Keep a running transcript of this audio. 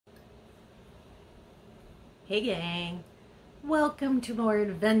Hey gang, welcome to more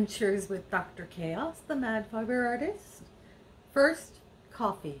adventures with Dr. Chaos, the Mad Fiber Artist. First,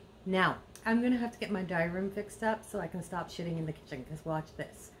 coffee. Now, I'm gonna have to get my dye room fixed up so I can stop shitting in the kitchen, because watch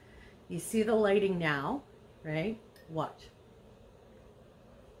this. You see the lighting now, right? Watch.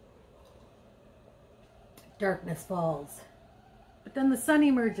 Darkness falls. But then the sun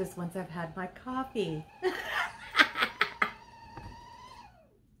emerges once I've had my coffee.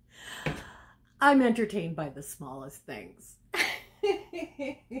 I'm entertained by the smallest things.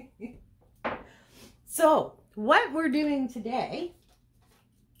 So, what we're doing today,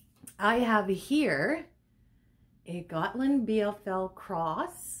 I have here a Gotland BFL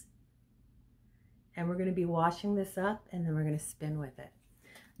cross, and we're going to be washing this up, and then we're going to spin with it.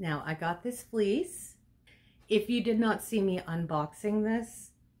 Now, I got this fleece. If you did not see me unboxing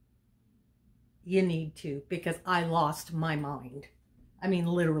this, you need to, because I lost my mind. I mean,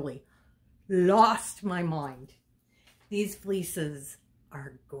 literally. Lost my mind. These fleeces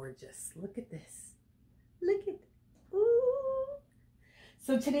are gorgeous. Look at this. Look at, ooh.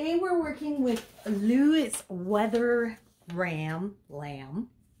 So today we're working with Lou's wether lamb.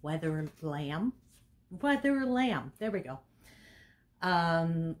 There we go.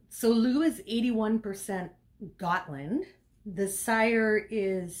 So Lou is 81% Gotland. The sire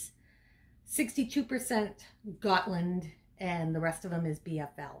is 62% Gotland, and the rest of them is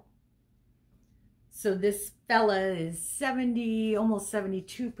BFL. So this fella is 70, almost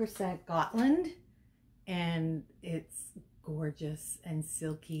 72% Gotland, and it's gorgeous and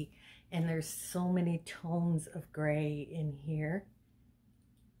silky, and there's so many tones of gray in here.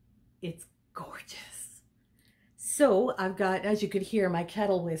 It's gorgeous. So I've got, as you could hear, my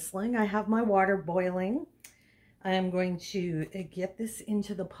kettle whistling. I have my water boiling. I am going to get this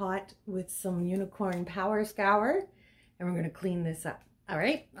into the pot with some unicorn power scour, and we're going to clean this up. All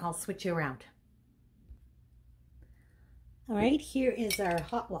right, I'll switch you around. All right, here is our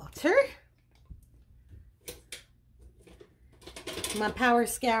hot water. My power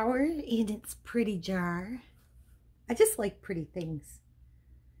scour in its pretty jar. I just like pretty things.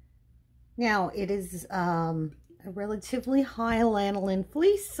 Now, it is a relatively high lanolin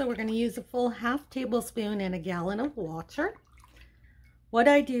fleece, so we're going to use a full ½ tablespoon and a gallon of water. What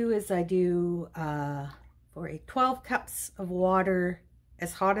I do is I do for 12 cups of water,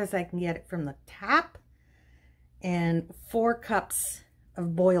 as hot as I can get it from the tap, and 4 cups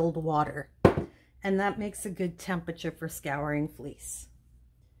of boiled water, and that makes a good temperature for scouring fleece.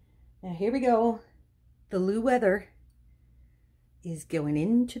 Now here we go. The Lou wether is going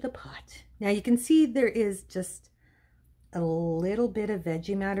into the pot. Now you can see there is just a little bit of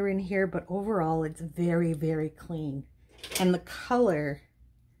veggie matter in here, but overall it's very, very clean, and the color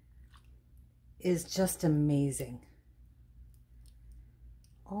is just amazing.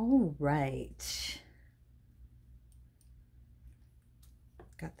 All right.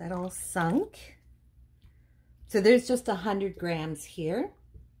 Got that all sunk. So there's just 100 grams here.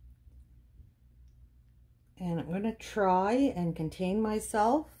 And I'm going to try and contain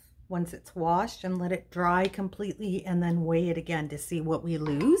myself once it's washed and let it dry completely, and then weigh it again to see what we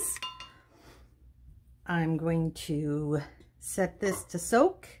lose. I'm going to set this to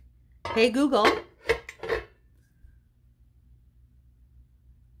soak. Hey Google,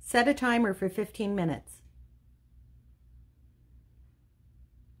 set a timer for 15 minutes.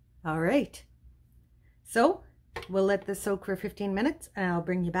 All right, so we'll let this soak for 15 minutes, and I'll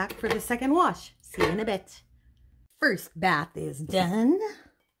bring you back for the second wash. See you in a bit. First bath is done.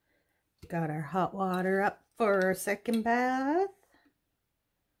 Got our hot water up for our second bath.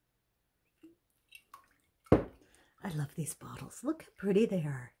 I love these bottles. Look how pretty they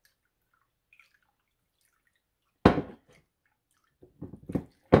are.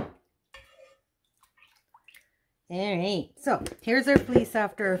 All right, so here's our fleece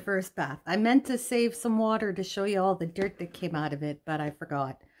after our first bath. I meant to save some water to show you all the dirt that came out of it, but I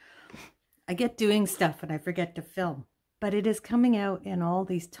forgot. I get doing stuff and I forget to film, but it is coming out in all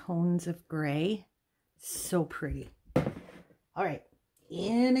these tones of gray. So pretty. All right,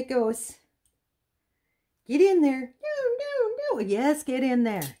 in it goes. Get in there. No. Yes, get in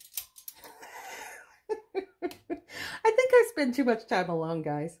there. I think I spend too much time alone,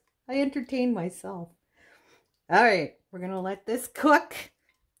 guys. I entertain myself. All right, we're going to let this cook.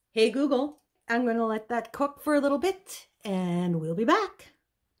 Hey, Google, I'm going to let that cook for a little bit, and we'll be back.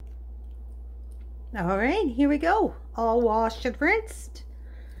 All right, here we go. All washed and rinsed.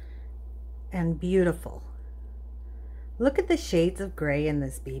 And beautiful. Look at the shades of gray in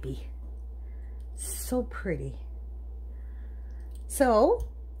this baby. So pretty. So,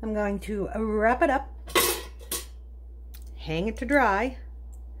 I'm going to wrap it up, hang it to dry,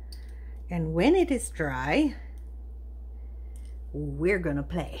 And when it is dry, we're gonna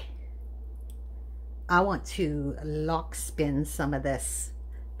play. I want to lock spin some of this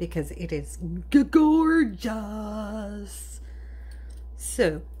because it is gorgeous.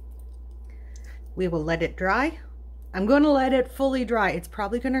 So we will let it dry. I'm going to let it fully dry. It's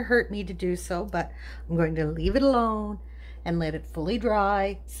probably going to hurt me to do so, but I'm going to leave it alone and let it fully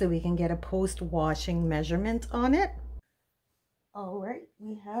dry so we can get a post-washing measurement on it. All right,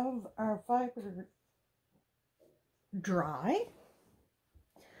 we have our fiber dry.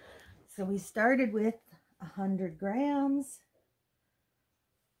 So we started with 100 grams.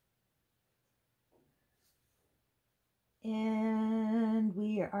 And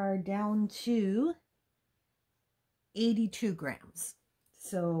we are down to 82 grams.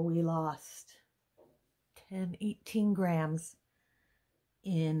 So we lost 10, 18 grams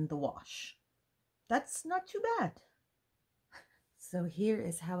in the wash. That's not too bad. So here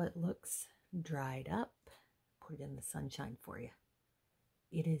is how it looks dried up. Put it in the sunshine for you.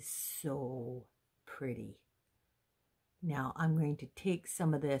 It is so pretty. Now I'm going to take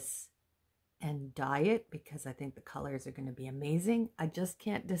some of this and dye it because I think the colors are going to be amazing. I just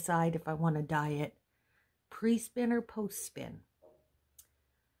can't decide if I want to dye it pre-spin or post-spin.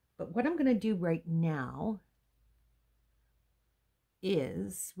 But what I'm going to do right now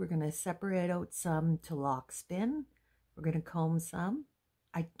is we're going to separate out some to lock spin. We're going to comb some.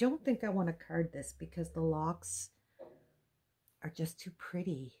 I don't think I want to card this because the locks are just too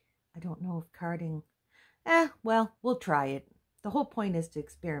pretty. I don't know if carding, well, we'll try it. The whole point is to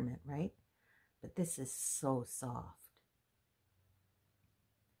experiment, right? But this is so soft.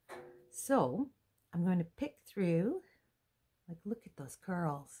 So I'm going to pick through, like, look at those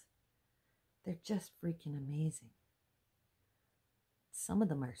curls. They're just freaking amazing. Some of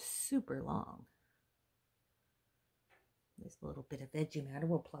them are super long. There's a little bit of veggie matter.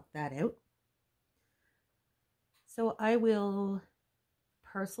 We'll pluck that out. So I will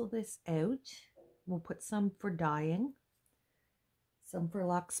parcel this out. We'll put some for dyeing, some for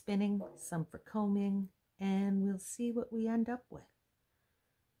lock spinning, some for combing, and we'll see what we end up with.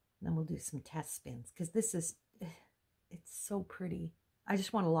 And then we'll do some test spins because this is, it's so pretty. I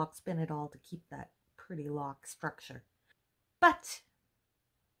just want to lock spin it all to keep that pretty lock structure. But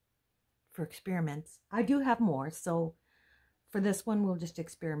for experiments, I do have more. So for this one, we'll just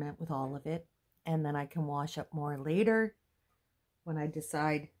experiment with all of it. And then I can wash up more later when I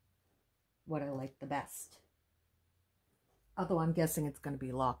decide what I like the best. Although I'm guessing it's going to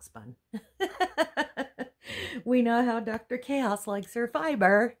be lock spun. We know how Dr. Chaos likes her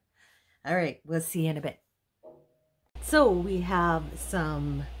fiber. All right, we'll see you in a bit. So we have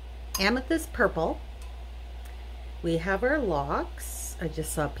some amethyst purple. We have our locks. I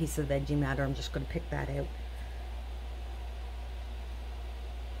just saw a piece of veggie matter. I'm just going to pick that out.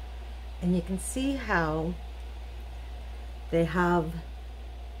 And you can see how they have,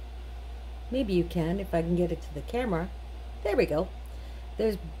 maybe you can, if I can get it to the camera. There we go.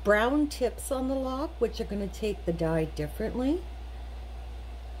 There's brown tips on the lock, which are going to take the dye differently.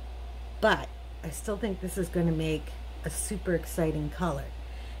 But I still think this is going to make a super exciting color.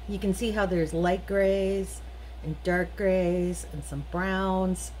 You can see how there's light grays and dark grays and some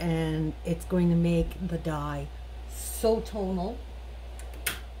browns, and it's going to make the dye so tonal.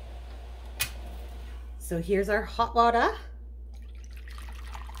 So here's our hot water.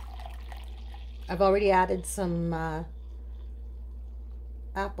 I've already added some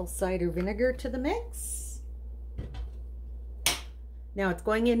apple cider vinegar to the mix. Now it's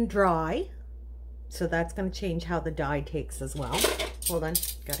going in dry, so that's going to change how the dye takes as well. Hold on,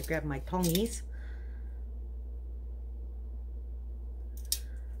 gotta grab my tongies.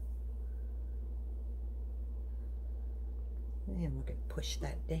 And we're going to push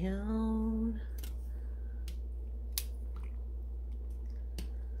that down.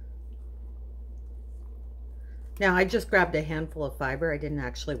 Now I just grabbed a handful of fiber. I didn't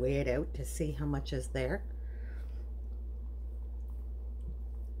actually weigh it out to see how much is there.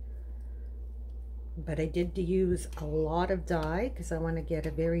 But I did use a lot of dye because I want to get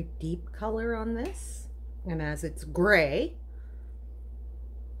a very deep color on this. And as it's gray,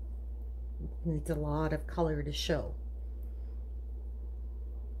 it needs a lot of color to show.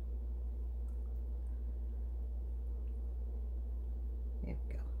 There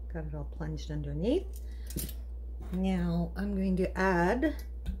we go. Got it all plunged underneath. Now I'm going to add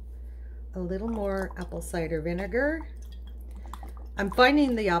a little more apple cider vinegar. I'm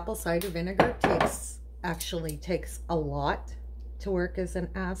finding the apple cider vinegar actually takes a lot to work as an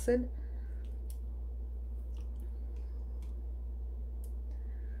acid.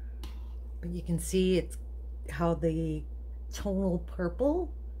 But you can see it's how the tonal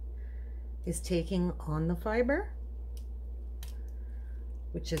purple is taking on the fiber,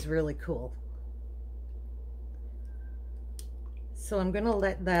 which is really cool. So I'm going to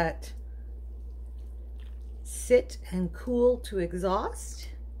let that sit and cool to exhaust,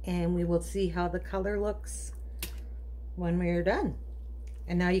 and we will see how the color looks when we are done.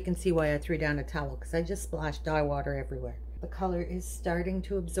 And now you can see why I threw down a towel, because I just splashed dye water everywhere. The color is starting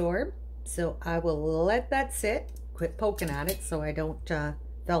to absorb, so I will let that sit, quit poking at it so I don't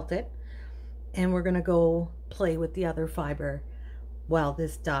felt it, and we're gonna go play with the other fiber while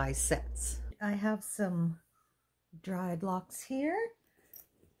this dye sets. I have some dried locks here.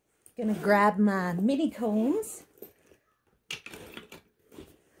 Gonna grab my mini combs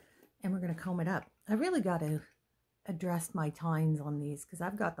and we're gonna comb it up. I really got to address my tines on these because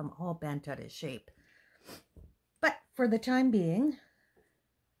I've got them all bent out of shape. But for the time being,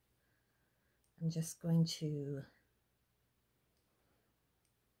 I'm just going to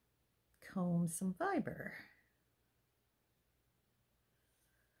comb some fiber.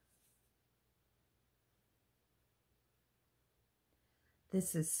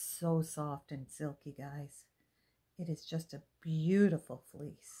 This is so soft and silky, guys. It is just a beautiful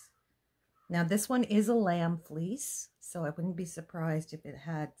fleece. Now this one is a lamb fleece, so I wouldn't be surprised if it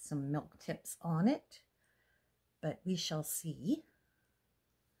had some milk tips on it, but we shall see.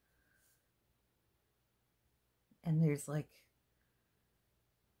 And there's like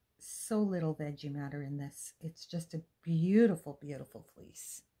so little veggie matter in this. It's just a beautiful, beautiful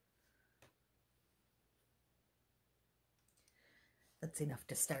fleece. That's enough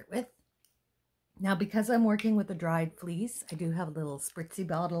to start with. Now, because I'm working with a dried fleece, I do have a little spritzy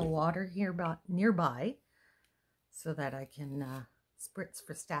bottle of water here nearby so that I can spritz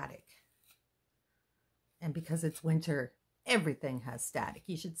for static. And because it's winter, everything has static.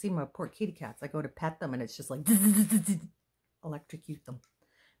 You should see my poor kitty cats. I go to pet them and it's just like electrocute them.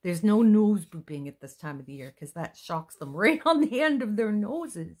 There's no nose booping at this time of the year because that shocks them right on the end of their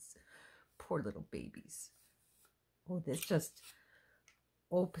noses. Poor little babies. Oh, this just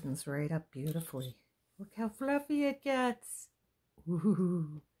opens right up beautifully. Look how fluffy it gets.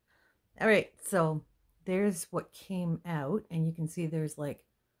 Ooh. All right, so there's what came out, and you can see there's like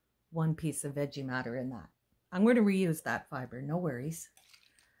one piece of veggie matter in that. I'm going to reuse that fiber, no worries.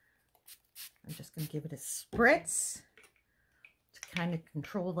 I'm just going to give it a spritz to kind of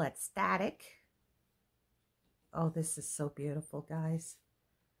control that static. Oh, this is so beautiful, guys.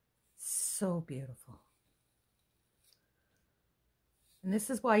 So beautiful. And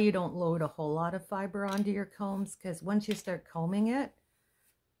this is why you don't load a whole lot of fiber onto your combs, because once you start combing it,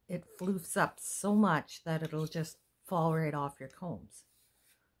 it floofs up so much that it'll just fall right off your combs.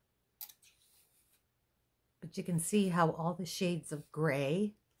 But you can see how all the shades of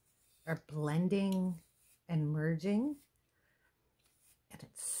gray are blending and merging. And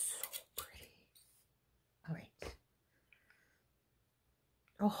it's so pretty. All right.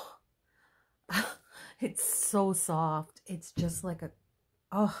 Oh, it's so soft. It's just like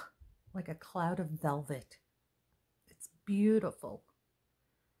like a cloud of velvet. It's beautiful.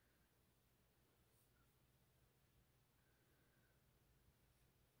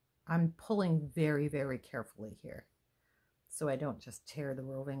 I'm pulling very, very carefully here so I don't just tear the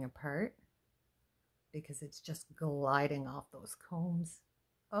roving apart, because it's just gliding off those combs.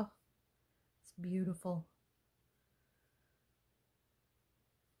 Oh, it's beautiful.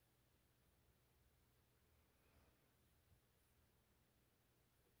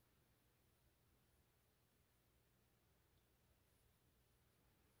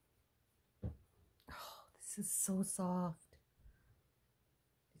 Oh, this is so soft.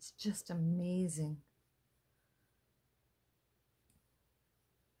 It's just amazing.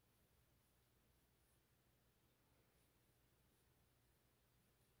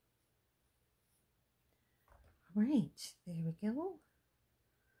 All right, there we go.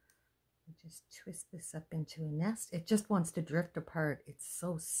 Just twist this up into a nest. It just wants to drift apart. It's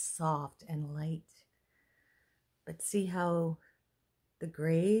so soft and light. But see how the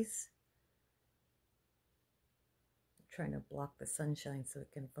grays, I'm trying to block the sunshine so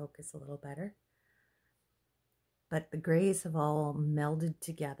it can focus a little better. But the grays have all melded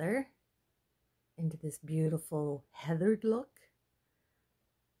together into this beautiful heathered look.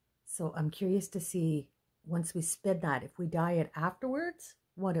 So I'm curious to see, once we spin that, if we dye it afterwards,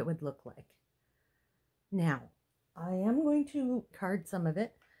 what it would look like. Now, I am going to card some of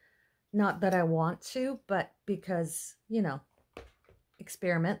it. Not that I want to, but because, you know,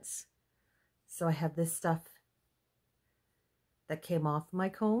 experiments. So I have this stuff that came off my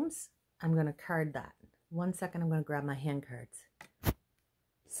combs. I'm going to card that. 1 second, I'm going to grab my hand cards.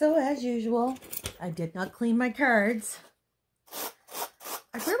 So as usual, I did not clean my cards.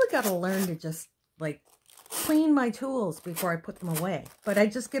 I really got to learn to just like clean my tools before I put them away. But I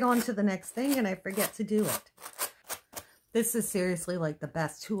just get on to the next thing and I forget to do it. This is seriously like the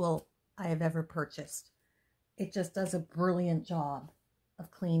best tool I have ever purchased. It just does a brilliant job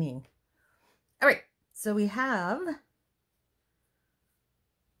of cleaning. All right, so we have a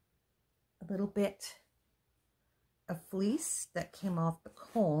little bit of fleece that came off the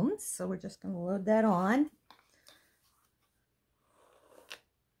combs. So we're just going to load that on.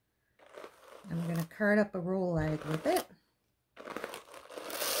 I'm going to card up a roll leg with it.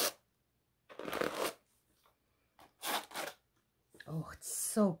 Oh, it's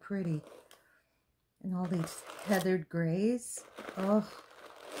so pretty. And all these heathered grays. Oh,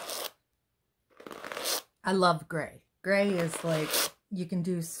 I love gray. Gray is like, you can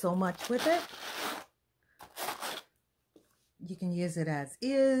do so much with it. You can use it as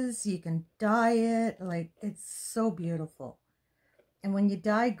is. You can dye it. Like, it's so beautiful. And when you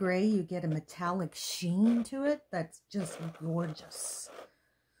dye gray, you get a metallic sheen to it. That's just gorgeous.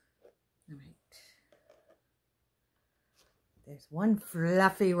 All right. There's one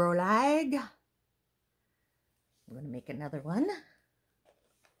fluffy rolag. I'm going to make another one.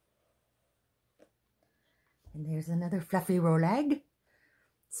 And there's another fluffy rolag.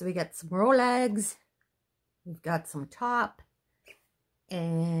 So we got some rolags. We've got some top.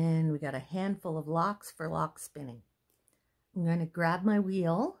 And we got a handful of locks for lock spinning. I'm going to grab my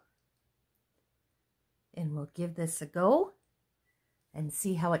wheel. And we'll give this a go. And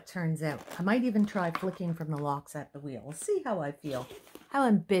see how it turns out. I might even try flicking from the locks at the wheel. We'll see how I feel. How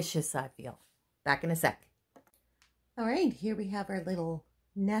ambitious I feel. Back in a sec. All right, here we have our little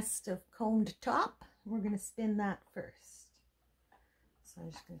nest of combed top. We're going to spin that first. So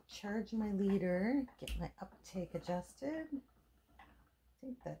I'm just going to charge my leader, get my uptake adjusted. I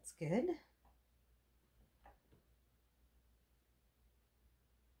think that's good.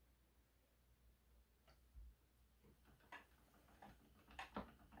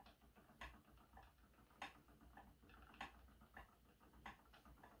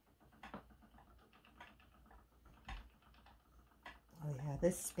 Oh yeah,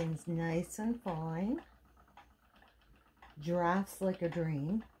 this spins nice and fine. Drafts like a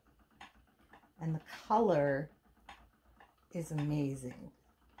dream. And the color is amazing.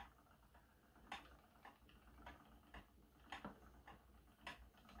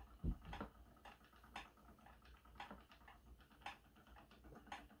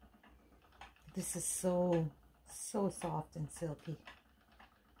 This is so soft and silky.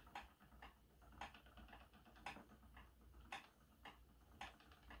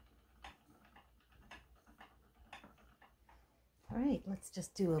 All right, let's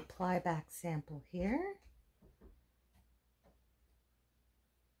just do a ply back sample here.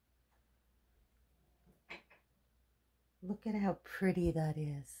 Look at how pretty that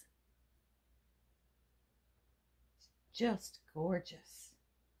is. It's just gorgeous.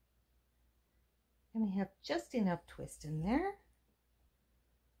 And we have just enough twist in there.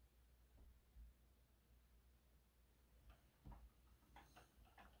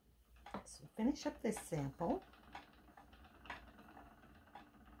 So finish up this sample.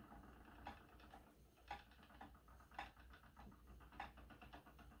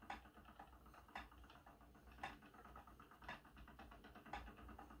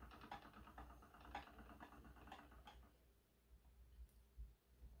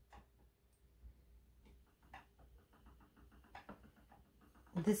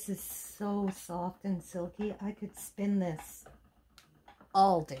 This is so soft and silky. I could spin this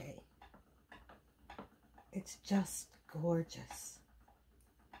all day. It's just gorgeous.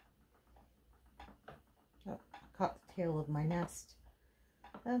 Oh, I caught the tail of my nest.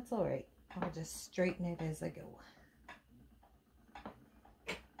 That's all right. I'll just straighten it as I go.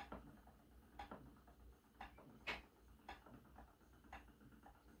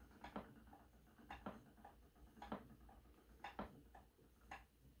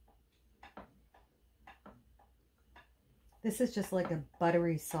 This is just like a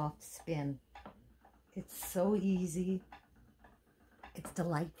buttery soft spin. It's so easy. It's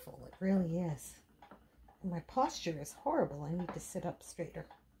delightful. It really is. And my posture is horrible. I need to sit up straighter.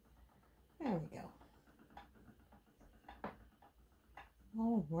 There we go.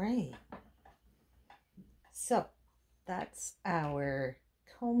 All right. So that's our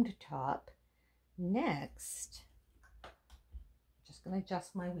combed top. Next, I'm just going to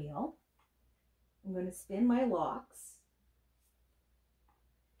adjust my wheel. I'm going to spin my locks.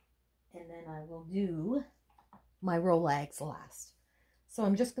 And then I will do my rolags last. So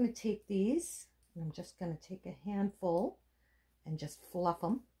I'm just going to take these, and I'm just going to take a handful and just fluff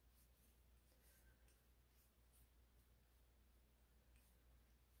them.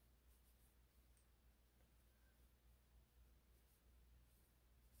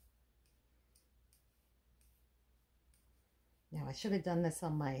 I should have done this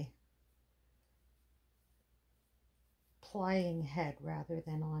on my plying head rather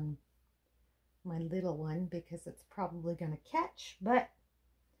than on my little one because it's probably going to catch, but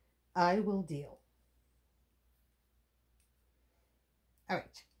I will deal. All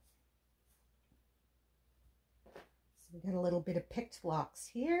right. So we got a little bit of picked locks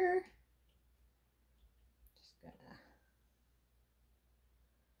here. Just gonna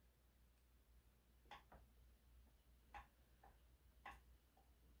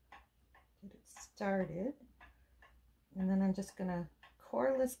get it started. And then I'm just gonna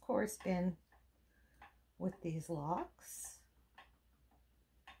coreless core spin with these locks.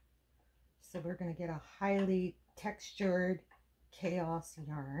 So we're gonna get a highly textured chaos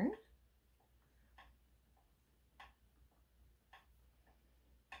yarn.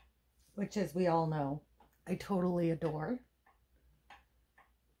 Which, as we all know, I totally adore.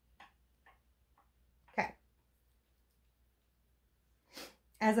 Okay.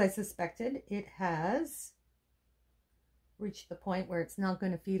 As I suspected, it has reached the point where it's not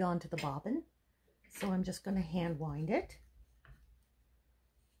going to feed onto the bobbin. So I'm just going to hand wind it.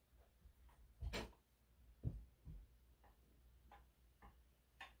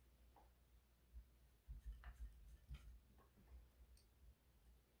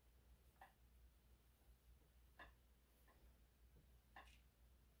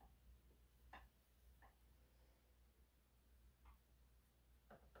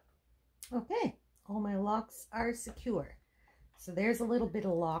 Okay, all my locks are secure. So there's a little bit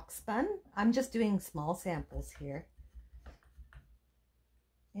of lock spun. I'm just doing small samples here.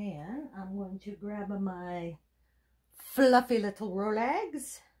 And I'm going to grab my fluffy little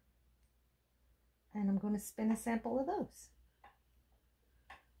Rolex. And I'm going to spin a sample of those.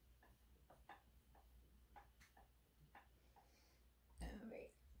 All right,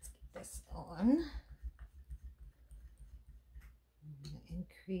 let's get this on. I'm going to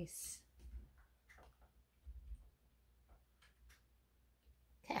increase.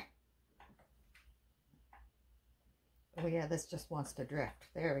 Oh yeah, this just wants to drift.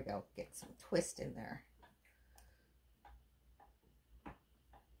 There we go. Get some twist in there.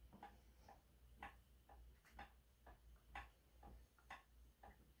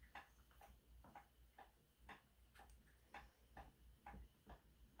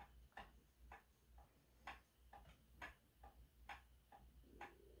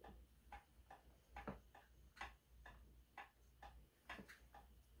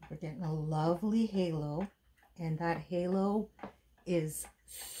 We're getting a lovely halo. And that halo is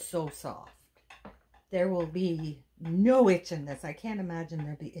so soft. There will be no itch in this. I can't imagine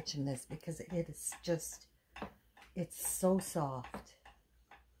there'll be itch in this because it is just, it's so soft.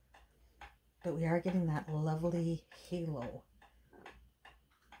 But we are getting that lovely halo.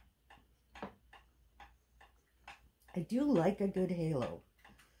 I do like a good halo.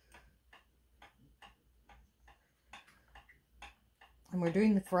 And we're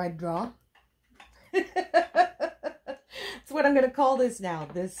doing the fried draw. That's what I'm going to call this now.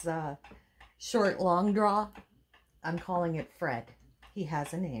 This short long draw. I'm calling it Fred. He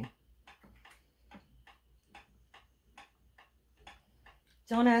has a name.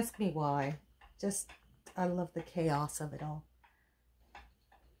 Don't ask me why. Just, I love the chaos of it all.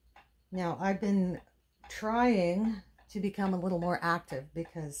 Now, I've been trying to become a little more active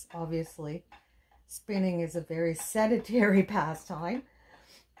because obviously spinning is a very sedentary pastime.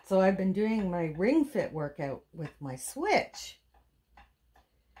 So I've been doing my ring fit workout with my switch.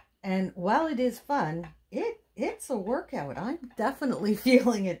 And while it is fun, it's a workout. I'm definitely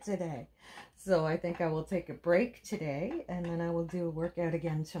feeling it today. So I think I will take a break today and then I will do a workout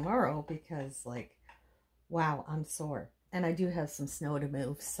again tomorrow because, like, wow, I'm sore. And I do have some snow to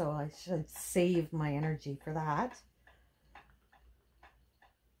move, so I should save my energy for that.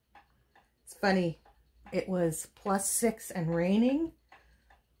 It's funny, it was +6 and raining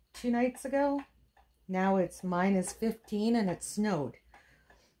 2 nights ago. Now it's -15 and it snowed.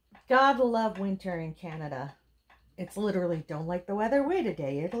 Gotta love winter in Canada. It's literally, don't like the weather, wait a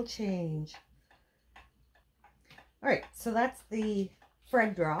day, it'll change. All right, so that's the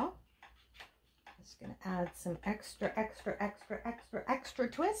Fred draw. Just gonna add some extra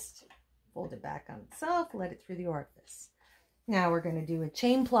twist. Fold it back on itself, let it through the orifice. Now we're gonna do a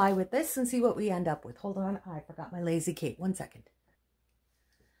chain ply with this and see what we end up with. Hold on, I forgot my lazy Kate. 1 second.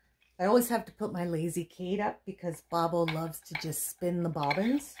 I always have to put my lazy Kate up because Bobo loves to just spin the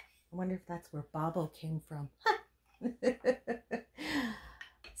bobbins. I wonder if that's where Bobo came from.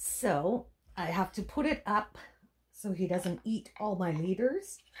 So I have to put it up so he doesn't eat all my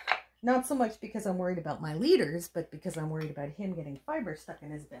leaders. Not so much because I'm worried about my leaders, but because I'm worried about him getting fiber stuck in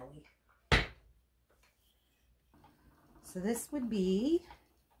his belly. So this would be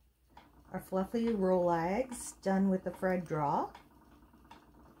our fluffy Rolex done with the Fred draw.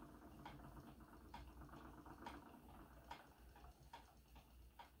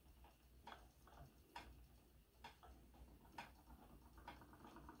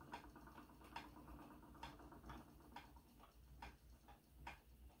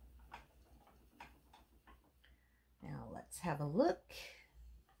 Now let's have a look.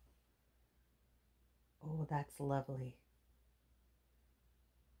 Oh, that's lovely.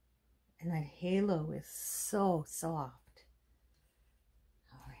 And that halo is so soft.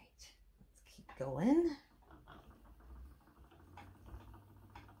 All right, let's keep going.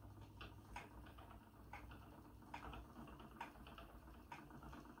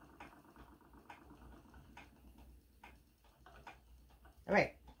 All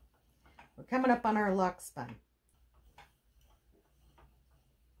right, we're coming up on our lock spun.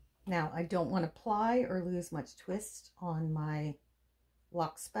 Now, I don't want to ply or lose much twist on my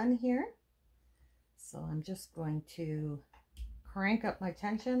lock spun here. So I'm just going to crank up my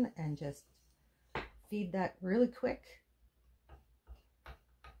tension and just feed that really quick.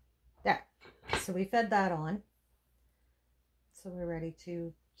 There. So we fed that on. So we're ready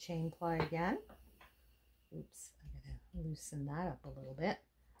to chain ply again. Oops, I'm going to loosen that up a little bit.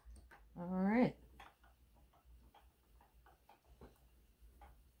 All right.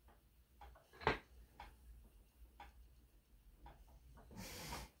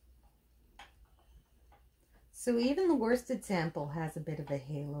 So even the worsted sample has a bit of a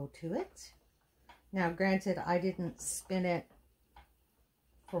halo to it. Now, granted, I didn't spin it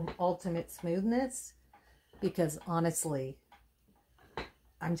for ultimate smoothness because honestly,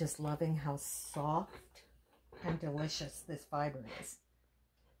 I'm just loving how soft and delicious this fiber is.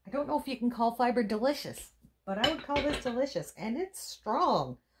 I don't know if you can call fiber delicious, but I would call this delicious, and it's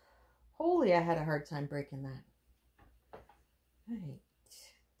strong. Holy, I had a hard time breaking that. All right.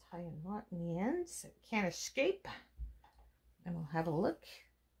 Tie a knot in the end so it can't escape, and we'll have a look.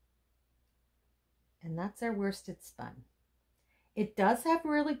 And that's our worsted spun. It does have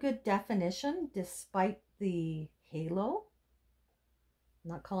really good definition despite the halo.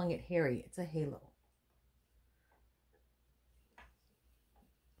 I'm not calling it hairy, it's a halo.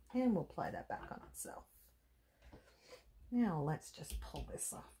 And we'll apply that back on itself. Now let's just pull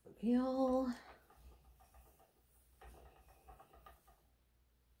this off the wheel.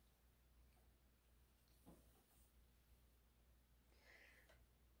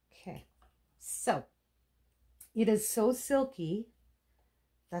 Okay, so it is so silky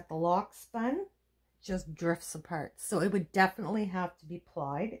that the lock spun just drifts apart. So it would definitely have to be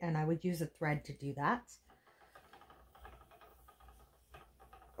plied, and I would use a thread to do that.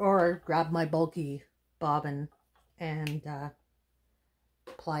 Or grab my bulky bobbin and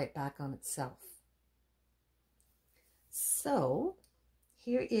ply it back on itself. So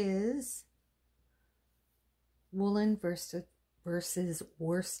here is woolen versus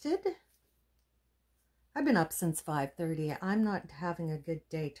worsted. I've been up since 5:30. I'm not having a good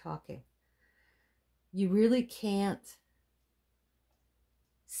day talking. You really can't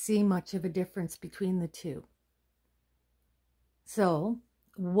see much of a difference between the two. So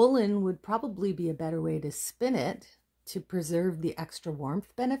woolen would probably be a better way to spin it to preserve the extra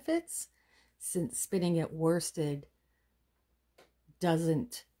warmth benefits, since spinning it worsted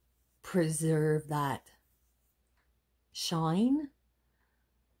doesn't preserve that shine.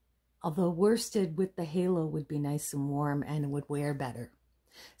 Although worsted with the halo would be nice and warm and would wear better.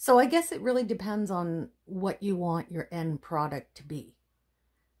 So I guess it really depends on what you want your end product to be.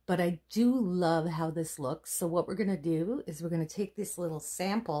 But I do love how this looks. So what we're going to do is we're going to take this little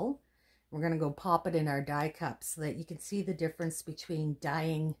sample. We're going to go pop it in our die cup so that you can see the difference between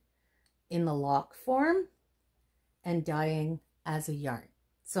dyeing in the lock form and dyeing as a yarn.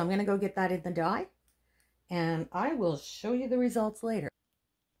 So I'm going to go get that in the dye, and I will show you the results later.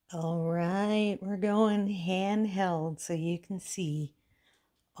 All right, we're going handheld so you can see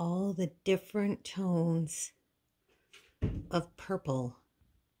all the different tones of purple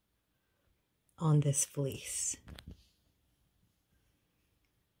on this fleece.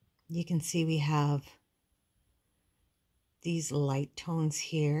 You can see we have these light tones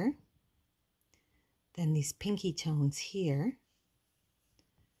here, then these pinky tones here,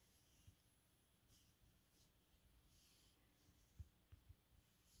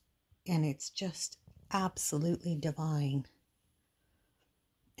 and it's just absolutely divine.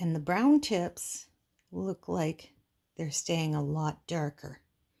 And the brown tips look like they're staying a lot darker.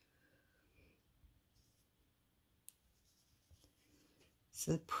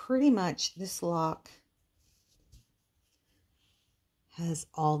 So pretty much this lock has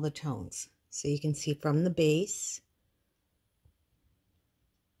all the tones. So you can see from the base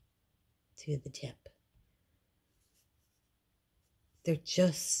to the tip. They're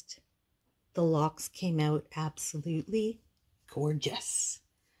just, the locks came out absolutely gorgeous.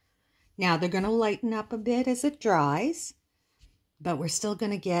 Now they're going to lighten up a bit as it dries, but we're still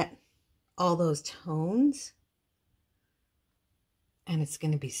going to get all those tones, and it's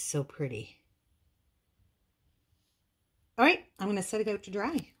going to be so pretty. All right, I'm going to set it out to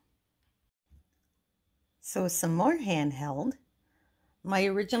dry. So some more handheld. My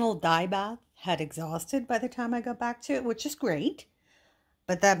original dye bath had exhausted by the time I got back to it, which is great.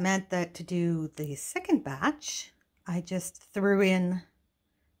 But that meant that to do the second batch, I just threw in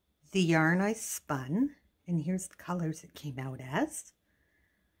the yarn I spun. And here's the colors it came out as.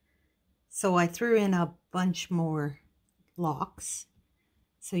 So I threw in a bunch more locks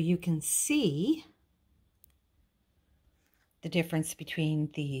so you can see the difference between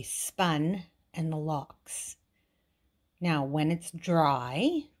the spun and the locks. Now, when it's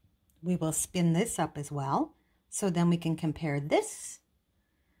dry, we will spin this up as well. So then we can compare this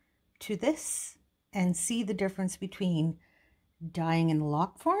to this and see the difference between dyeing in the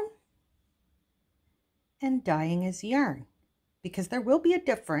lock form and dyeing as yarn. Because there will be a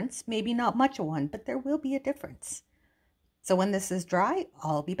difference, maybe not much of one, but there will be a difference. So when this is dry,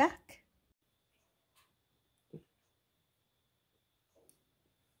 I'll be back.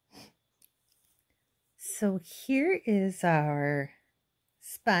 So here is our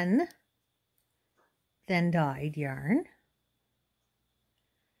spun, then dyed yarn.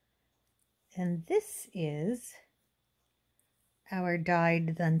 And this is our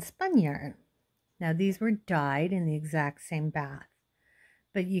dyed, then spun yarn. Now these were dyed in the exact same bath,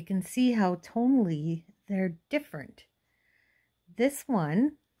 but you can see how tonally they're different. This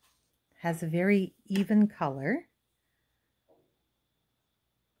one has a very even color,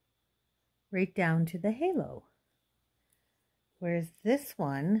 right down to the halo. Whereas this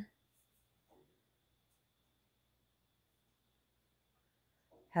one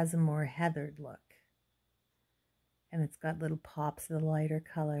has a more heathered look. And it's got little pops of the lighter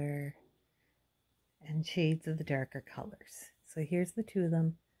color and shades of the darker colors. So here's the two of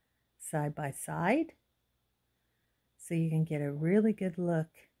them side by side. So you can get a really good look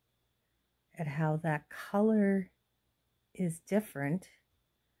at how that color is different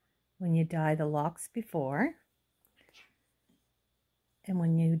when you dye the locks before and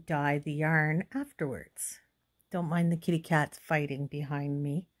when you dye the yarn afterwards. Don't mind the kitty cats fighting behind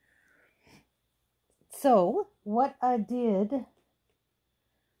me. So what I did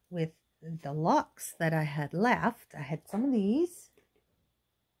with the locks that I had left, I had some of these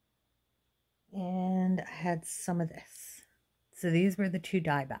and I had some of this. So these were the two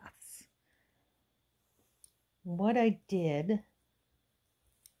dye baths. What I did,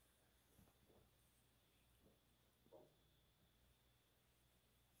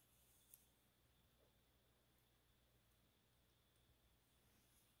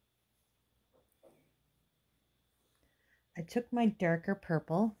 I took my darker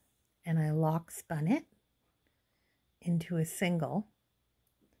purple and I lock spun it into a single.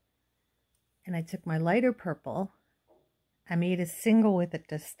 And I took my lighter purple, I made a single with it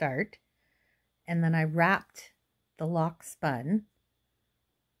to start, and then I wrapped the lock spun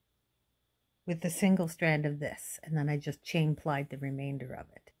with the single strand of this, and then I just chain plied the remainder of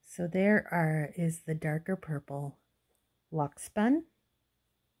it. So there is the darker purple lock spun.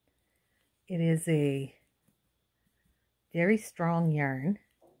 It is a very strong yarn,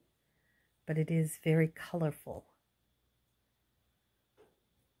 but it is very colorful.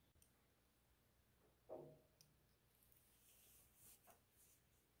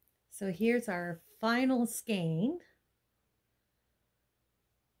 So here's our final skein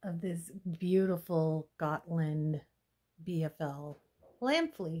of this beautiful Gotland BFL lamb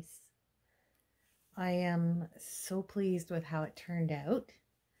fleece. I am so pleased with how it turned out.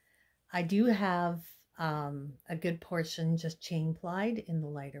 I do have a good portion just chain plied in the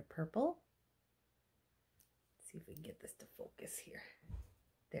lighter purple. Let's see if we can get this to focus here.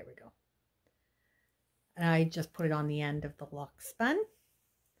 There we go. And I just put it on the end of the lock spun.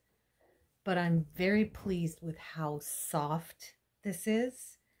 But I'm very pleased with how soft this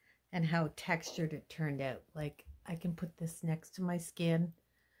is and how textured it turned out. Like, I can put this next to my skin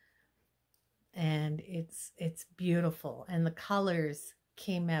and it's beautiful. And the colors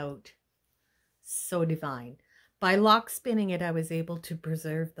came out so divine. By lock spinning it, I was able to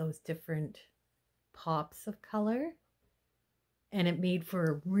preserve those different pops of color, and it made for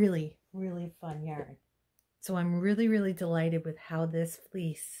a really, really fun yarn. So I'm really, really delighted with how this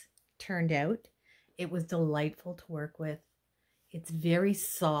fleece turned out. It was delightful to work with. It's very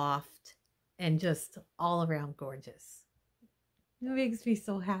soft and just all around gorgeous. It makes me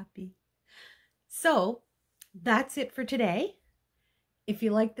so happy. So that's it for today. If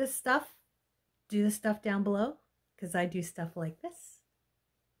you like this stuff, do the stuff down below, because I do stuff like this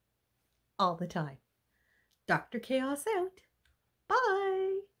all the time. Dr. Chaos out. Bye.